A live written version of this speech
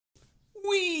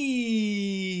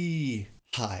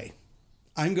Hi.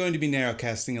 I'm going to be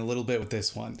narrowcasting a little bit with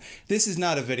this one. This is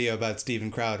not a video about Steven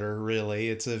Crowder, really.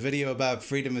 It's a video about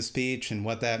freedom of speech and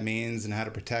what that means and how to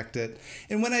protect it.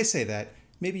 And when I say that,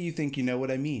 maybe you think you know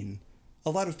what I mean. A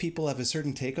lot of people have a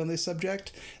certain take on this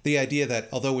subject. The idea that,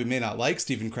 although we may not like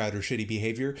Steven Crowder's shitty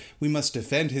behavior, we must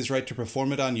defend his right to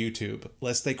perform it on YouTube,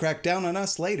 lest they crack down on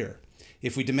us later.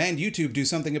 If we demand YouTube do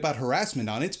something about harassment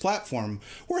on its platform,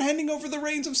 we're handing over the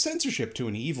reins of censorship to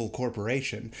an evil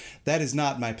corporation. That is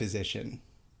not my position.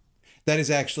 That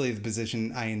is actually the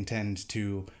position I intend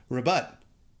to rebut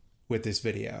with this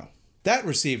video. That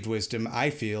received wisdom,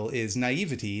 I feel, is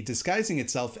naivety disguising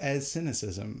itself as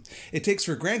cynicism. It takes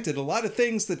for granted a lot of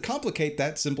things that complicate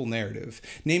that simple narrative,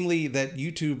 namely that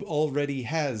YouTube already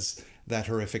has that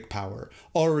horrific power,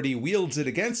 already wields it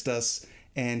against us,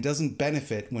 and doesn't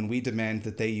benefit when we demand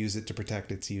that they use it to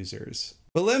protect its users.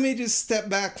 But let me just step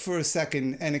back for a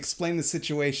second and explain the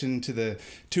situation to the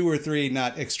 2 or 3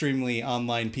 not extremely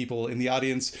online people in the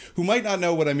audience who might not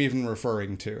know what I'm even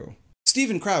referring to.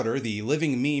 Steven Crowder, the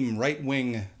living meme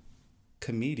right-wing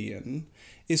comedian,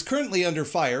 is currently under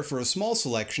fire for a small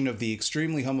selection of the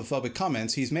extremely homophobic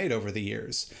comments he's made over the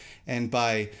years. And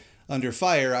by under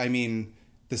fire, I mean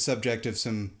the subject of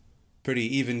some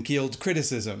pretty even-keeled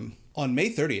criticism. On May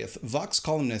 30th, Vox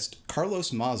columnist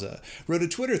Carlos Maza wrote a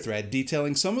Twitter thread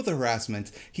detailing some of the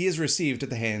harassment he has received at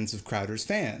the hands of Crowder's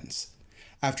fans,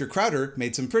 after Crowder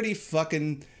made some pretty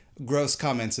fucking gross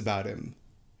comments about him,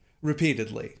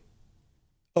 repeatedly,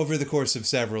 over the course of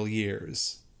several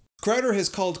years. Crowder has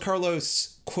called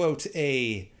Carlos, quote,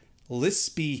 a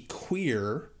lispy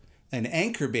queer, an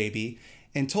anchor baby,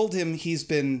 and told him he's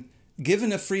been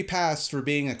given a free pass for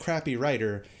being a crappy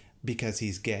writer because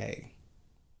he's gay.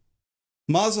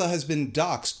 Maza has been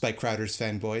doxxed by Crowder's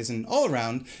fanboys and, all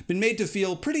around, been made to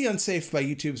feel pretty unsafe by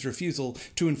YouTube's refusal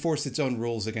to enforce its own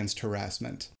rules against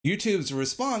harassment. YouTube's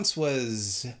response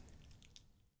was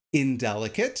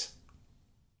indelicate.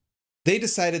 They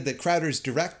decided that Crowder's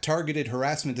direct targeted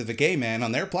harassment of a gay man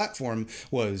on their platform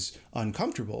was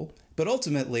uncomfortable, but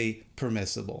ultimately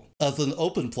permissible. As an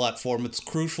open platform, it's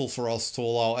crucial for us to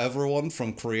allow everyone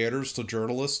from creators to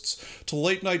journalists to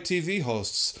late-night TV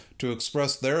hosts to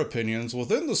express their opinions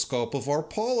within the scope of our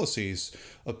policies.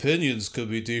 Opinions could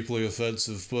be deeply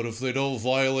offensive, but if they don't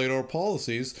violate our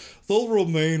policies, they'll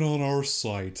remain on our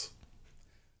site.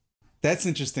 That's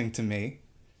interesting to me.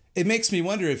 It makes me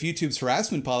wonder if YouTube's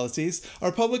harassment policies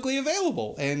are publicly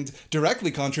available and directly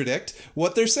contradict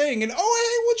what they're saying. And oh,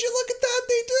 hey, would you look at that?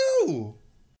 They do!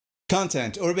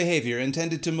 Content or behavior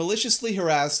intended to maliciously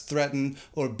harass, threaten,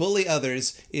 or bully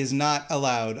others is not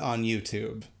allowed on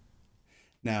YouTube.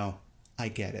 Now, I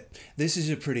get it. This is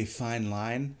a pretty fine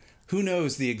line. Who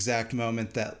knows the exact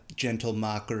moment that gentle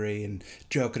mockery and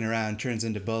joking around turns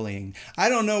into bullying? I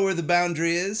don't know where the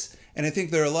boundary is, and I think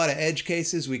there are a lot of edge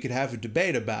cases we could have a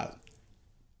debate about.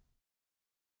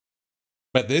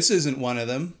 But this isn't one of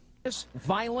them.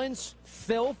 Violence,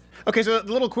 filth. Okay, so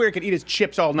the little queer could eat his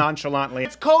chips all nonchalantly.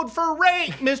 It's code for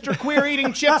rape, Mr. Queer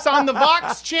eating chips on the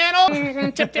Vox channel.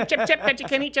 Chip, chip, chip, chip, but you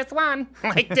can eat just one.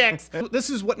 Like dicks.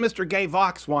 This is what Mr. Gay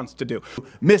Vox wants to do.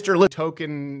 Mr.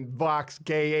 Token Vox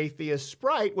Gay Atheist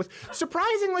Sprite with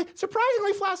surprisingly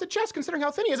flaccid chest considering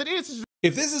how thin he is. It is.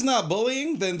 If this is not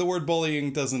bullying, then the word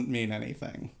bullying doesn't mean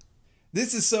anything.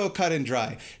 This is so cut and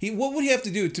dry. What would he have to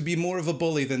do to be more of a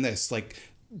bully than this? Like,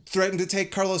 threaten to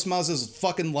take Carlos Maza's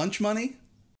fucking lunch money?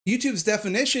 YouTube's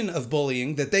definition of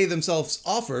bullying that they themselves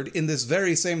offered in this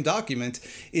very same document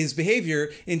is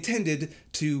behavior intended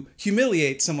to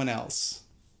humiliate someone else.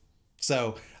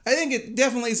 So, I think it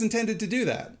definitely is intended to do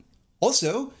that.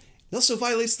 Also, it also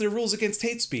violates their rules against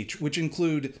hate speech, which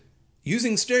include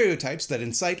using stereotypes that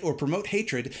incite or promote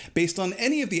hatred based on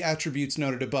any of the attributes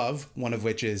noted above, one of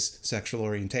which is sexual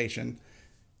orientation.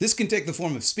 This can take the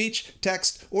form of speech,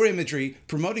 text, or imagery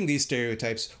promoting these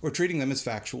stereotypes or treating them as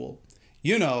factual.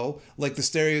 You know, like the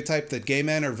stereotype that gay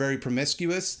men are very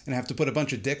promiscuous and have to put a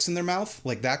bunch of dicks in their mouth,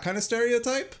 like that kind of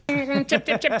stereotype? Chip,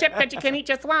 chip, chip, chip, but you can eat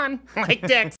just one. Like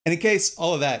dicks. And in case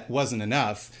all of that wasn't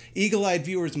enough, eagle-eyed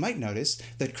viewers might notice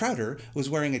that Crowder was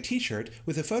wearing a t-shirt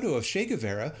with a photo of Che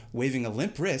Guevara waving a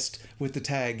limp wrist with the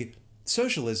tag,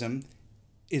 "Socialism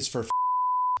is for f***."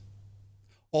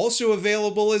 Also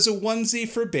available as a onesie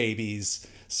for babies.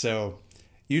 So,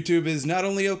 YouTube is not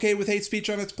only okay with hate speech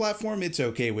on its platform, it's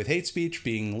okay with hate speech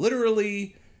being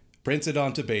literally printed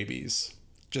onto babies.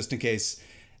 Just in case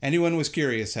anyone was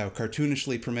curious how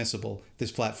cartoonishly permissible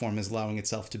this platform is allowing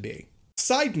itself to be.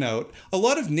 Side note, a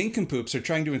lot of nincompoops are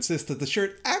trying to insist that the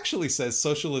shirt actually says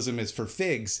socialism is for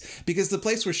figs, because the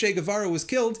place where Che Guevara was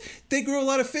killed, they grew a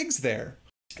lot of figs there.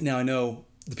 Now I know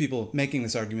the people making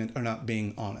this argument are not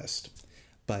being honest,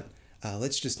 But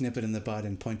let's just nip it in the bud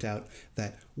and point out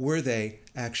that were they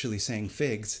actually saying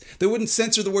figs, they wouldn't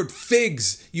censor the word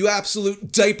figs, you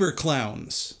absolute diaper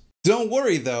clowns. Don't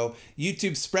worry though,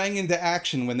 YouTube sprang into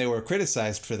action when they were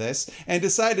criticized for this and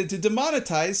decided to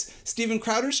demonetize Steven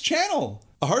Crowder's channel.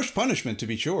 A harsh punishment, to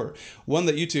be sure, one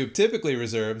that YouTube typically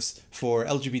reserves for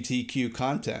LGBTQ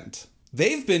content.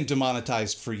 They've been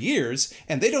demonetized for years,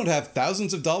 and they don't have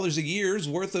thousands of dollars a year's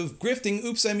worth of grifting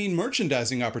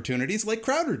merchandising opportunities like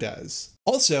Crowder does.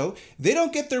 Also, they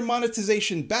don't get their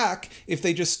monetization back if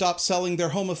they just stop selling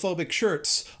their homophobic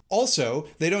shirts. Also,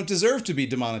 they don't deserve to be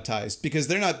demonetized because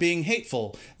they're not being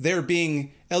hateful. They're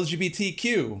being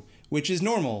LGBTQ, which is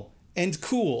normal and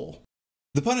cool.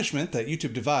 The punishment that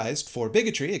YouTube devised for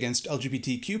bigotry against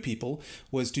LGBTQ people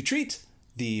was to treat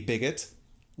the bigot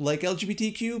like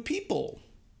LGBTQ people,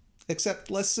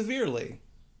 except less severely.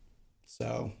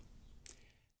 So,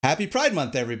 happy Pride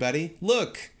Month, everybody.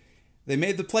 Look, they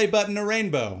made the play button a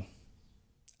rainbow.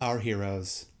 Our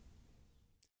heroes.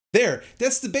 There,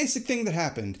 that's the basic thing that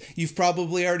happened. You've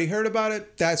probably already heard about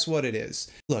it. That's what it is.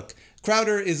 Look,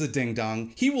 Crowder is a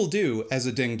ding-dong. He will do as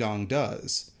a ding-dong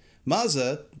does.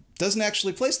 Mazza doesn't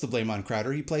actually place the blame on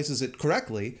Crowder. He places it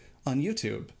correctly on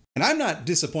YouTube. And I'm not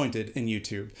disappointed in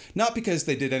YouTube, not because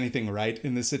they did anything right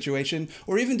in this situation,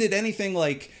 or even did anything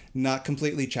like not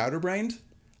completely chowder-brained.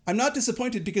 I'm not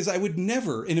disappointed because I would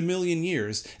never in a million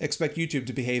years expect YouTube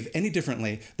to behave any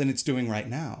differently than it's doing right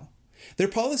now. Their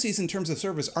policies in terms of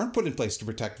service aren't put in place to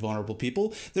protect vulnerable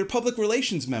people. They're public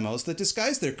relations memos that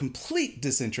disguise their complete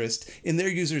disinterest in their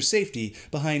users' safety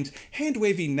behind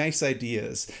hand-wavy nice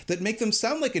ideas that make them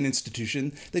sound like an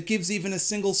institution that gives even a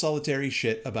single solitary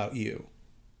shit about you.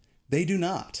 They do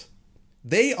not.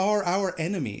 They are our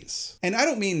enemies. And I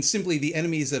don't mean simply the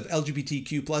enemies of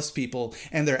LGBTQ+ people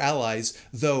and their allies,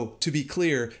 though, to be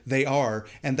clear, they are,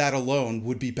 and that alone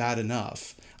would be bad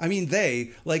enough. I mean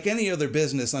they, like any other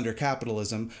business under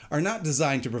capitalism, are not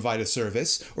designed to provide a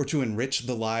service or to enrich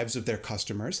the lives of their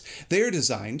customers. They are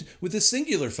designed with the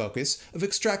singular focus of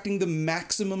extracting the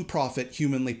maximum profit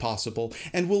humanly possible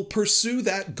and will pursue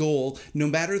that goal no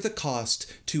matter the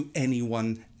cost to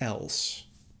anyone else.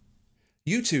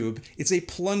 YouTube is a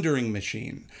plundering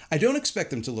machine. I don't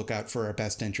expect them to look out for our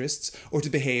best interests or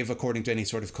to behave according to any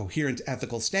sort of coherent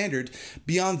ethical standard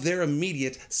beyond their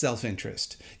immediate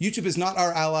self-interest. YouTube is not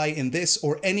our ally in this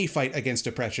or any fight against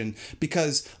oppression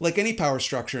because, like any power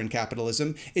structure in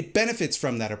capitalism, it benefits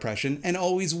from that oppression and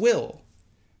always will.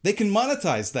 They can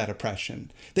monetize that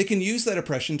oppression. They can use that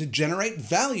oppression to generate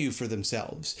value for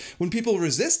themselves. When people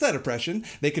resist that oppression,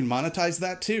 they can monetize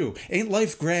that too. Ain't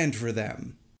life grand for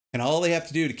them? And all they have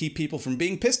to do to keep people from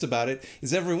being pissed about it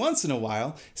is every once in a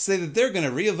while say that they're going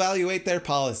to reevaluate their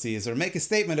policies or make a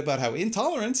statement about how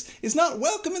intolerance is not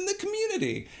welcome in the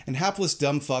community, and hapless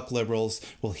dumb fuck liberals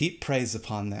will heap praise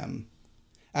upon them.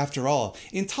 After all,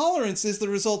 intolerance is the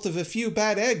result of a few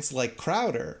bad eggs like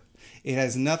Crowder. It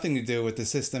has nothing to do with the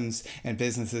systems and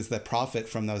businesses that profit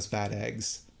from those bad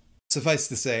eggs. Suffice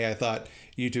to say, I thought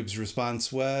YouTube's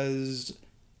response was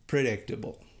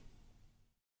predictable.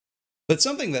 But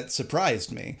something that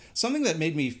surprised me, something that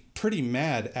made me pretty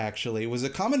mad actually, was a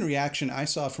common reaction I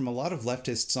saw from a lot of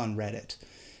leftists on Reddit.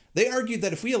 They argued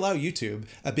that if we allow YouTube,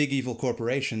 a big evil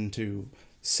corporation, to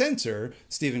censor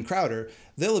Steven Crowder,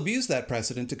 they'll abuse that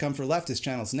precedent to come for leftist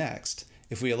channels next.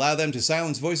 If we allow them to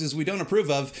silence voices we don't approve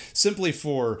of simply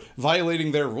for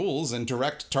violating their rules and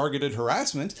direct targeted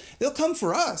harassment, they'll come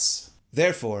for us.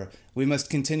 Therefore, we must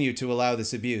continue to allow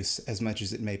this abuse as much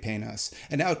as it may pain us,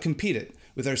 and outcompete it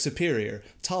with our superior,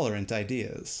 tolerant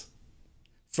ideas.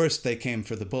 First they came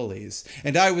for the bullies,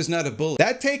 and I was not a bully.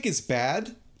 That take is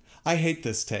bad. I hate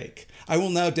this take. I will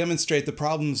now demonstrate the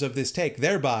problems of this take,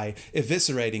 thereby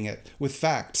eviscerating it with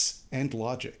facts and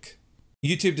logic.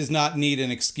 YouTube does not need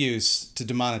an excuse to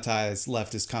demonetize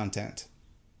leftist content.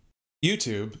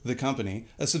 YouTube, the company,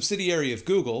 a subsidiary of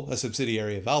Google, a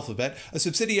subsidiary of Alphabet, a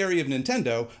subsidiary of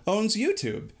Nintendo, owns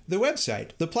YouTube, the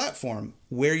website, the platform,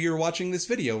 where you're watching this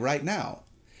video right now.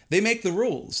 They make the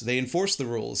rules, they enforce the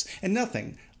rules, and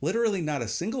nothing, literally not a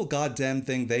single goddamn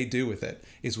thing they do with it,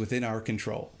 is within our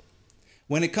control.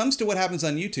 When it comes to what happens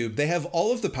on YouTube, they have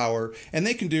all of the power, and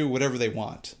they can do whatever they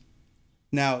want.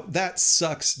 Now, that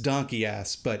sucks donkey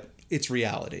ass, but it's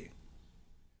reality.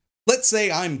 Let's say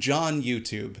I'm John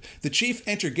YouTube, the Chief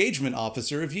Entergagement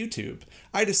Officer of YouTube.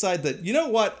 I decide that, you know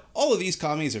what, all of these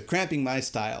commies are cramping my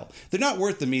style. They're not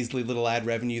worth the measly little ad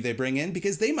revenue they bring in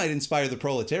because they might inspire the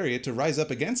proletariat to rise up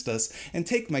against us and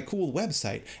take my cool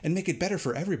website and make it better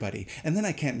for everybody, and then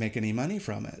I can't make any money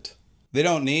from it. They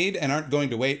don't need and aren't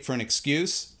going to wait for an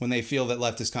excuse when they feel that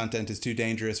leftist content is too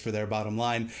dangerous for their bottom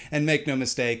line, and make no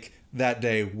mistake, that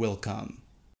day will come.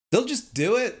 They'll just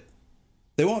do it.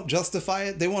 They won't justify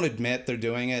it. They won't admit they're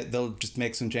doing it. They'll just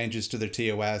make some changes to their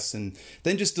TOS and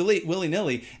then just delete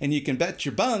willy-nilly. And you can bet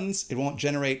your buns it won't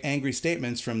generate angry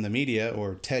statements from the media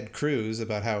or Ted Cruz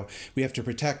about how we have to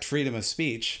protect freedom of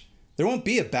speech. There won't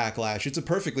be a backlash. It's a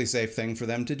perfectly safe thing for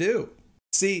them to do.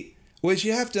 See, what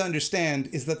you have to understand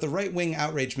is that the right-wing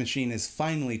outrage machine is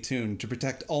finely tuned to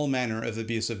protect all manner of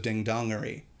abusive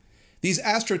ding-dongery. These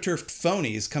astroturfed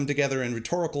phonies come together in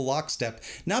rhetorical lockstep,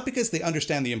 not because they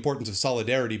understand the importance of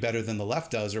solidarity better than the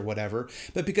left does or whatever,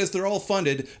 but because they're all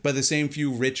funded by the same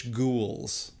few rich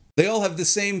ghouls. They all have the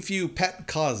same few pet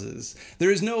causes. There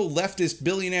is no leftist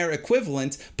billionaire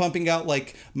equivalent pumping out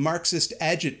like Marxist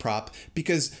agitprop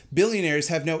because billionaires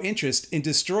have no interest in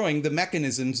destroying the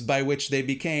mechanisms by which they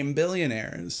became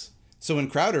billionaires. So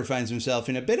when Crowder finds himself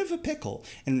in a bit of a pickle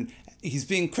and he's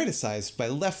being criticized by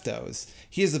leftos,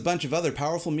 he has a bunch of other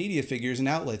powerful media figures and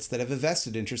outlets that have a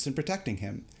vested interest in protecting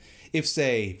him. If,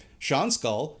 say, Sean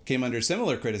Skull came under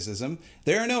similar criticism,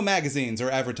 there are no magazines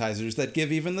or advertisers that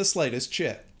give even the slightest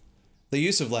shit. The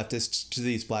use of leftists to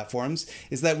these platforms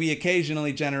is that we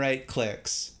occasionally generate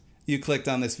clicks. You clicked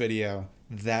on this video,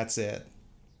 that's it.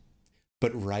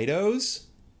 But rightos?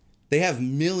 They have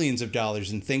millions of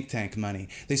dollars in think tank money.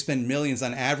 They spend millions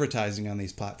on advertising on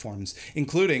these platforms,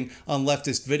 including on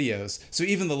leftist videos. So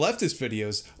even the leftist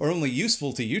videos are only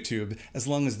useful to YouTube as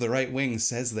long as the right wing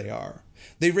says they are.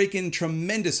 They rake in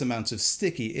tremendous amounts of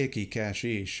sticky, icky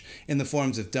cashish in the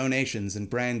forms of donations and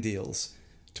brand deals.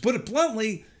 To put it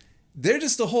bluntly, they're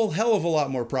just a whole hell of a lot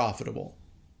more profitable.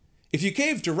 If you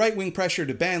cave to right-wing pressure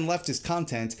to ban leftist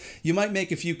content, you might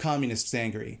make a few communists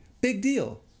angry. Big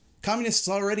deal. Communists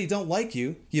already don't like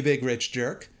you, you big rich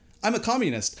jerk. I'm a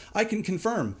communist. I can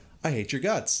confirm. I hate your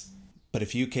guts. But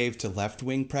if you cave to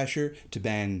left-wing pressure to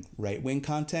ban right-wing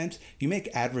content, you make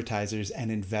advertisers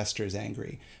and investors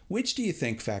angry. Which do you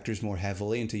think factors more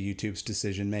heavily into YouTube's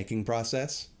decision-making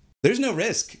process? There's no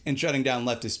risk in shutting down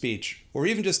leftist speech, or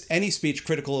even just any speech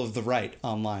critical of the right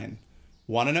online.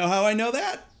 Want to know how I know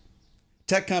that?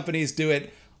 Tech companies do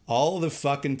it all the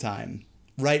fucking time.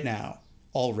 Right now.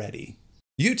 Already.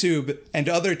 YouTube and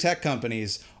other tech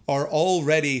companies are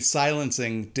already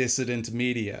silencing dissident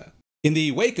media. In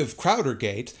the wake of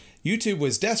Crowdergate, YouTube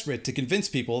was desperate to convince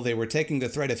people they were taking the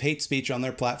threat of hate speech on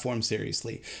their platform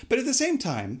seriously. But at the same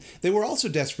time, they were also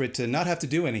desperate to not have to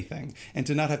do anything and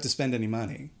to not have to spend any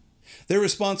money. Their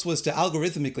response was to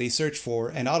algorithmically search for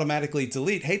and automatically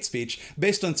delete hate speech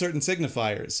based on certain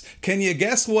signifiers. Can you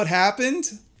guess what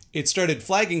happened? It started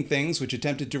flagging things which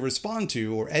attempted to respond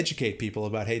to or educate people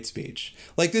about hate speech.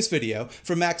 Like this video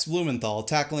from Max Blumenthal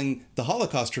tackling the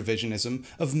Holocaust revisionism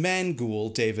of man-ghoul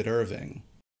David Irving.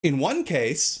 In one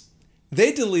case,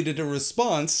 they deleted a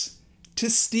response to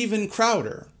Steven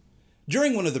Crowder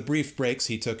during one of the brief breaks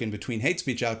he took in between hate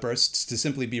speech outbursts to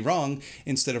simply be wrong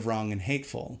instead of wrong and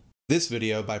hateful. This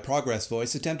video by Progress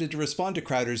Voice attempted to respond to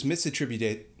Crowder's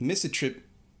misattributing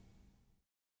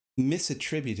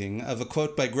of a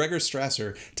quote by Gregor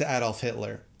Strasser to Adolf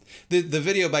Hitler. The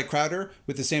video by Crowder,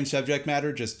 with the same subject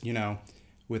matter, just, you know,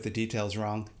 with the details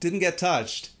wrong, didn't get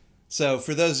touched. So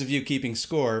for those of you keeping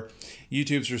score,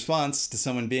 YouTube's response to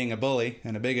someone being a bully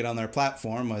and a bigot on their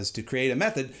platform was to create a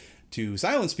method to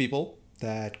silence people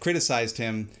that criticized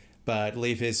him but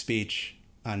leave his speech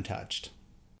untouched.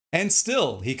 And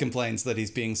still, he complains that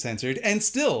he's being censored, and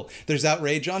still, there's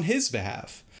outrage on his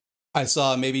behalf. I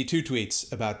saw maybe 2 tweets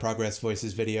about Progress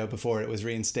Voice's video before it was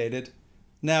reinstated.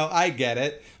 Now, I get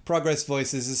it. Progress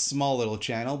Voice is a small little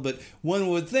channel, but one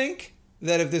would think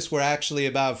that if this were actually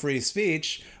about free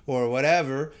speech, or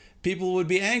whatever, people would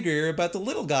be angrier about the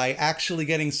little guy actually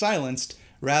getting silenced,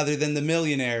 rather than the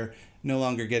millionaire no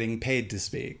longer getting paid to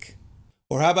speak.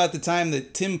 Or how about the time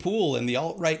that Tim Pool and the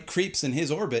alt-right creeps in his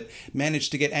orbit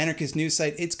managed to get anarchist news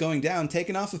site It's Going Down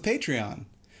taken off of Patreon?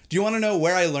 Do you want to know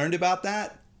where I learned about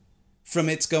that? From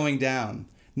It's Going Down,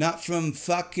 not from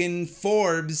fucking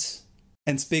Forbes.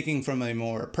 And speaking from a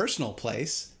more personal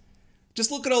place, just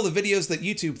look at all the videos that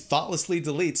YouTube thoughtlessly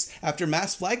deletes after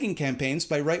mass flagging campaigns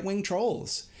by right-wing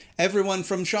trolls. Everyone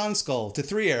from Sean Skull to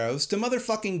Three Arrows to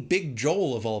motherfucking Big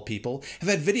Joel of all people have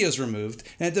had videos removed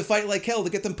and had to fight like hell to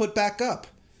get them put back up.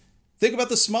 Think about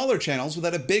the smaller channels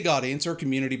without a big audience or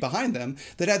community behind them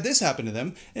that had this happen to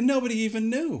them and nobody even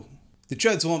knew. The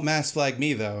chuds won't mass flag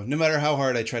me though, no matter how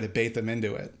hard I try to bait them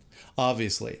into it.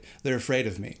 Obviously, they're afraid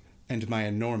of me and my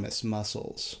enormous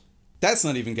muscles. That's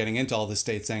not even getting into all the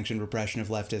state-sanctioned repression of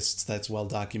leftists that's well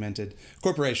documented.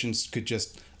 Corporations could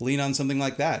just lean on something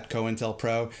like that.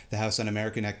 COINTELPRO, the House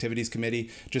Un-American Activities Committee,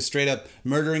 just straight up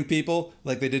murdering people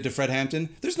like they did to Fred Hampton.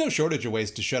 There's no shortage of ways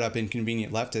to shut up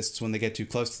inconvenient leftists when they get too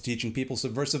close to teaching people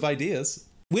subversive ideas.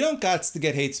 We don't gots to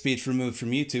get hate speech removed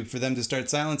from YouTube for them to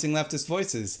start silencing leftist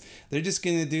voices. They're just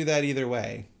gonna do that either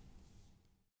way.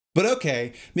 But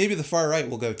okay, maybe the far right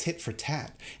will go tit for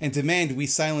tat and demand we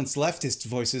silence leftist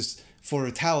voices for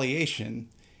retaliation.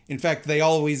 In fact, they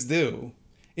always do.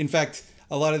 In fact,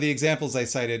 a lot of the examples I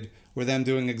cited were them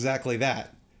doing exactly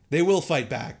that. They will fight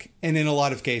back, and in a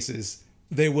lot of cases,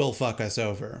 they will fuck us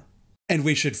over. And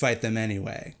we should fight them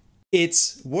anyway.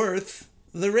 It's worth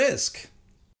the risk.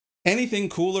 Anything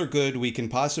cool or good we can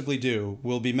possibly do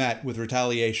will be met with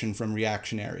retaliation from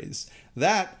reactionaries.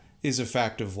 That is a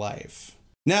fact of life.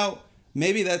 Now,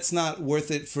 maybe that's not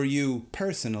worth it for you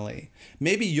personally.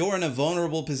 Maybe you're in a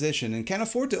vulnerable position and can't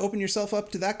afford to open yourself up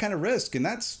to that kind of risk, and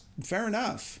that's fair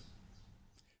enough.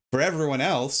 For everyone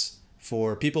else,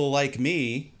 for people like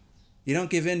me, you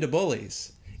don't give in to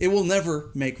bullies. It will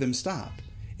never make them stop.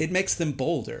 It makes them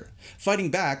bolder. Fighting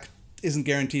back isn't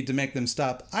guaranteed to make them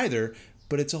stop either,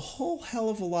 but it's a whole hell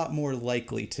of a lot more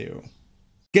likely to.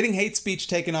 Getting hate speech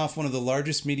taken off one of the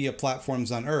largest media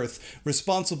platforms on Earth,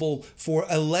 responsible for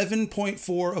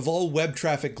 11.4% of all web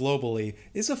traffic globally,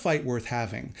 is a fight worth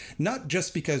having. Not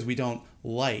just because we don't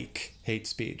like hate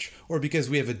speech, or because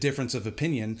we have a difference of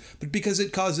opinion, but because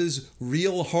it causes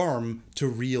real harm to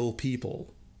real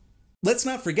people. Let's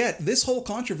not forget, this whole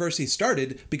controversy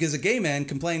started because a gay man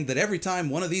complained that every time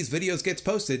one of these videos gets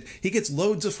posted, he gets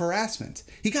loads of harassment.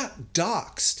 He got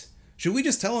doxxed. Should we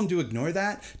just tell him to ignore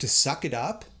that? To suck it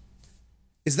up?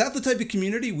 Is that the type of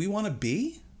community we want to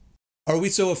be? Are we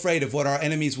so afraid of what our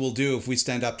enemies will do if we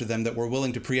stand up to them that we're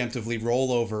willing to preemptively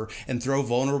roll over and throw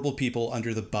vulnerable people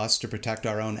under the bus to protect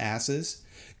our own asses?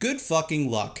 Good fucking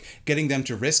luck getting them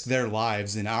to risk their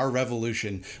lives in our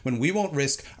revolution when we won't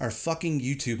risk our fucking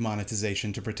YouTube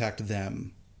monetization to protect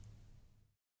them.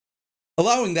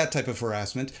 Allowing that type of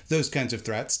harassment, those kinds of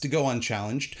threats, to go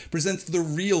unchallenged presents the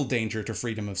real danger to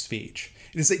freedom of speech.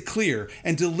 It is a clear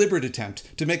and deliberate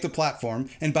attempt to make the platform,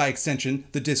 and by extension,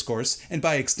 the discourse, and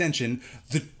by extension,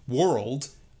 the world,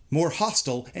 more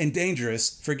hostile and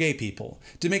dangerous for gay people,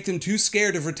 to make them too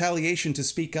scared of retaliation to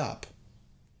speak up.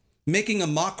 Making a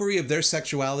mockery of their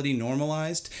sexuality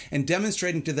normalized, and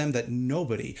demonstrating to them that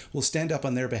nobody will stand up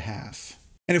on their behalf.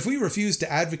 And if we refuse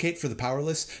to advocate for the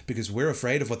powerless because we're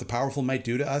afraid of what the powerful might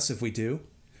do to us if we do,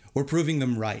 we're proving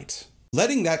them right.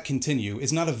 Letting that continue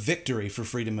is not a victory for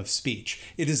freedom of speech.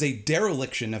 It is a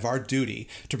dereliction of our duty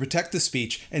to protect the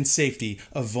speech and safety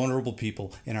of vulnerable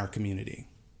people in our community.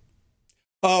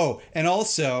 Oh, and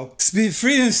also,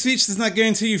 freedom of speech does not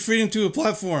guarantee you freedom to a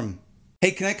platform.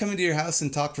 Hey, can I come into your house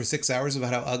and talk for 6 hours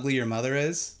about how ugly your mother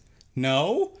is?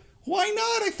 No? Why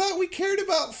not? I thought we cared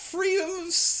about freedom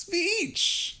of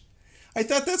speech. I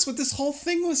thought that's what this whole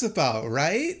thing was about,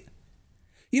 right?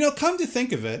 You know, come to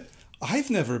think of it,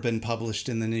 I've never been published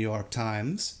in the New York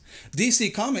Times.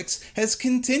 DC Comics has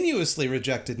continuously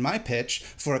rejected my pitch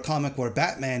for a comic where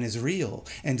Batman is real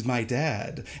and my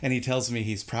dad, and he tells me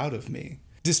he's proud of me.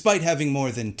 Despite having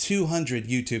more than 200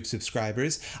 YouTube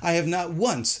subscribers, I have not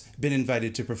once been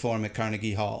invited to perform at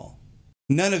Carnegie Hall.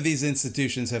 None of these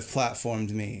institutions have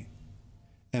platformed me.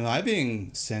 Am I being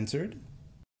censored?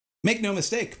 Make no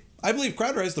mistake, I believe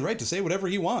Crowder has the right to say whatever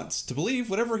he wants, to believe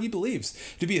whatever he believes,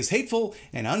 to be as hateful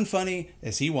and unfunny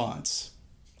as he wants.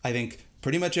 I think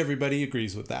pretty much everybody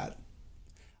agrees with that.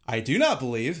 I do not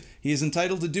believe he is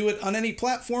entitled to do it on any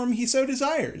platform he so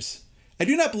desires. I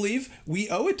do not believe we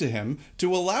owe it to him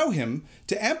to allow him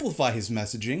to amplify his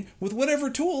messaging with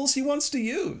whatever tools he wants to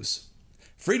use.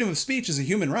 Freedom of speech is a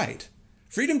human right.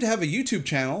 Freedom to have a YouTube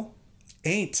channel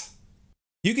ain't.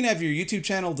 You can have your YouTube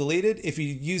channel deleted if you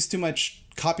use too much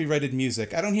copyrighted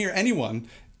music. I don't hear anyone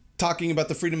talking about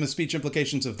the freedom of speech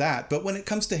implications of that, but when it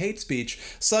comes to hate speech,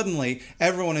 suddenly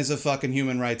everyone is a fucking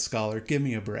human rights scholar. Give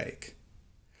me a break.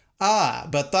 Ah,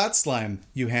 but Thought Slime,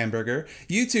 you hamburger.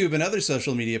 YouTube and other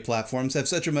social media platforms have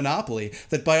such a monopoly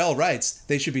that by all rights,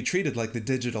 they should be treated like the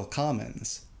digital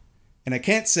commons. And I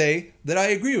can't say that I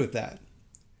agree with that.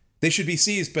 They should be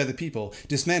seized by the people,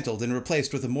 dismantled, and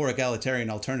replaced with a more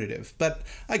egalitarian alternative. But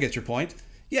I get your point.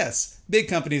 Yes, big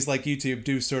companies like YouTube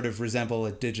do sort of resemble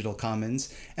a digital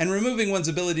commons, and removing one's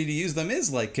ability to use them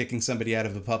is like kicking somebody out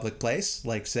of a public place,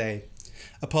 like, say,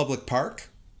 a public park.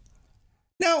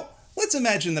 Now, Let's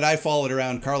imagine that I followed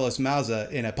around Carlos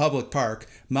Mauza in a public park,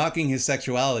 mocking his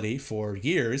sexuality for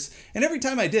years, and every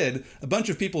time I did, a bunch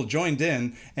of people joined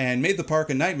in and made the park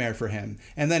a nightmare for him,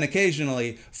 and then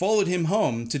occasionally followed him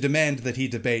home to demand that he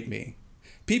debate me.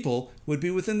 People would be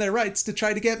within their rights to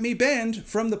try to get me banned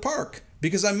from the park,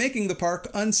 because I'm making the park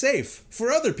unsafe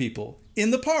for other people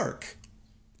in the park.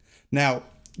 Now,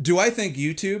 do I think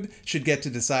YouTube should get to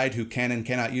decide who can and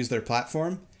cannot use their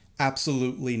platform?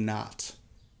 Absolutely not.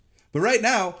 But right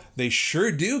now, they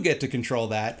sure do get to control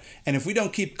that, and if we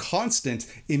don't keep constant,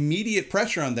 immediate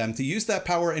pressure on them to use that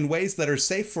power in ways that are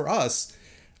safe for us,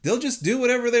 they'll just do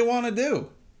whatever they want to do.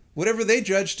 Whatever they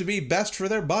judge to be best for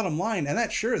their bottom line, and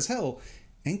that sure as hell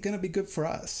ain't gonna be good for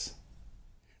us.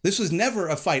 This was never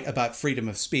a fight about freedom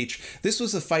of speech. This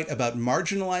was a fight about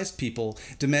marginalized people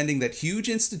demanding that huge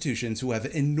institutions who have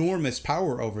enormous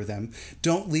power over them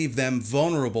don't leave them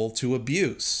vulnerable to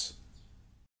abuse.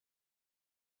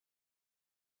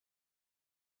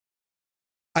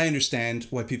 I understand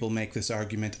why people make this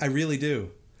argument. I really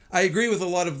do. I agree with a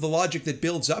lot of the logic that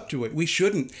builds up to it. We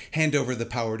shouldn't hand over the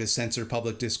power to censor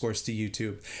public discourse to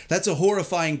YouTube. That's a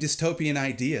horrifying dystopian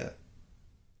idea.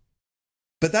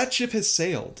 But that ship has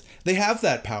sailed. They have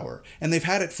that power, and they've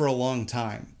had it for a long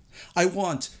time. I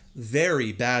want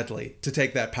very badly to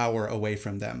take that power away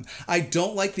from them. I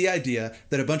don't like the idea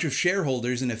that a bunch of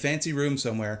shareholders in a fancy room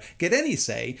somewhere get any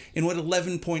say in what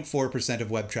 11.4%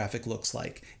 of web traffic looks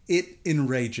like. It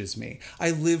enrages me.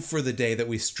 I live for the day that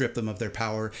we strip them of their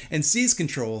power and seize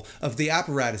control of the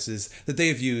apparatuses that they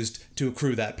have used to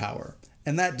accrue that power.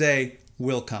 And that day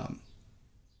will come.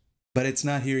 But it's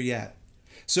not here yet.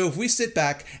 So if we sit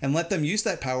back and let them use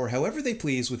that power however they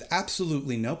please with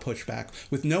absolutely no pushback,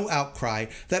 with no outcry,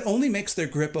 that only makes their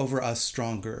grip over us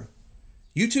stronger.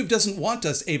 YouTube doesn't want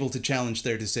us able to challenge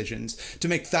their decisions, to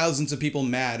make thousands of people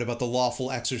mad about the lawful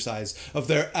exercise of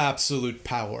their absolute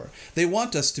power. They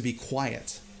want us to be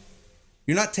quiet.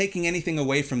 You're not taking anything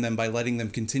away from them by letting them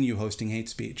continue hosting hate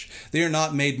speech. They are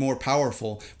not made more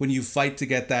powerful when you fight to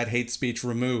get that hate speech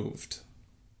removed.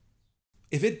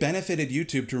 If it benefited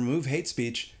YouTube to remove hate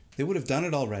speech, they would have done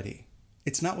it already.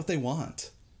 It's not what they want.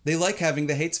 They like having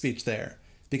the hate speech there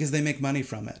because they make money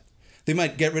from it. They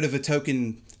might get rid of a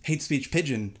token hate speech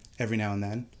pigeon every now and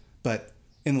then, but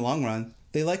in the long run,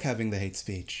 they like having the hate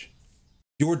speech.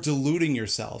 You're deluding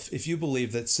yourself if you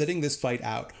believe that sitting this fight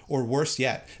out, or worse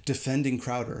yet, defending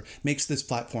Crowder, makes this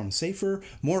platform safer,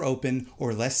 more open,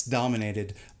 or less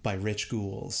dominated by rich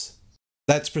ghouls.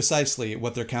 That's precisely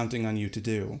what they're counting on you to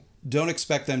do. Don't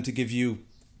expect them to give you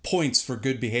points for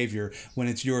good behavior when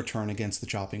it's your turn against the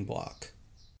chopping block.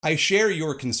 I share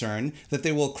your concern that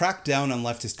they will crack down on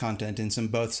leftist content and some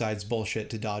both sides bullshit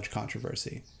to dodge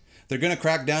controversy. They're going to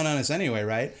crack down on us anyway,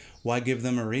 right? Why give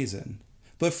them a reason?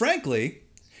 But frankly,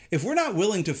 if we're not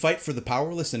willing to fight for the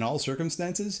powerless in all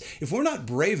circumstances, if we're not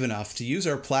brave enough to use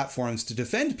our platforms to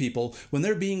defend people when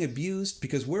they're being abused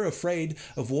because we're afraid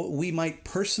of what we might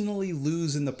personally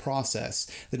lose in the process,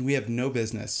 then we have no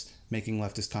business making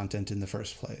leftist content in the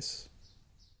first place.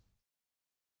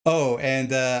 Oh,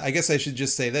 and I guess I should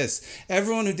just say this.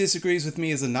 Everyone who disagrees with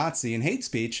me is a Nazi, and hate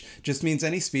speech just means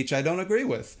any speech I don't agree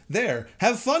with. There.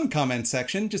 Have fun, comment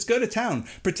section. Just go to town.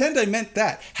 Pretend I meant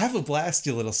that. Have a blast,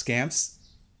 you little scamps.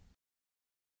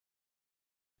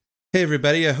 Hey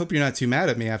everybody, I hope you're not too mad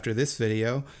at me after this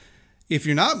video. If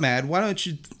you're not mad, why don't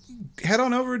you head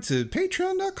on over to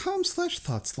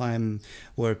patreon.com/thoughtslime,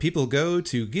 where people go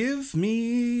to give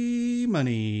me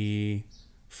money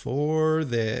for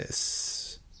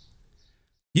this.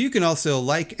 You can also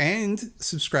like and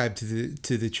subscribe to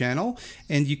the channel,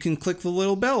 and you can click the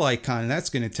little bell icon, and that's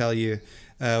going to tell you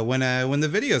when the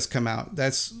videos come out.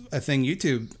 That's a thing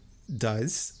YouTube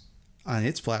does on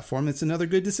its platform. It's another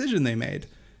good decision they made.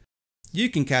 You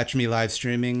can catch me live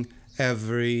streaming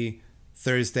every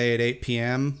Thursday at 8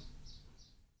 p.m.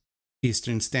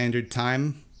 Eastern Standard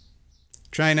Time.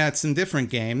 Trying out some different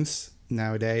games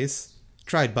nowadays.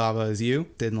 Tried Baba Is You,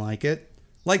 didn't like it.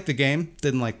 Liked the game,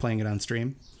 didn't like playing it on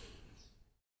stream.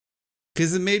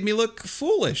 Because it made me look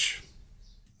foolish.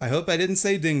 I hope I didn't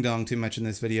say ding dong too much in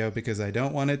this video because I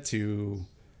don't want it to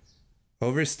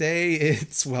overstay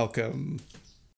its welcome.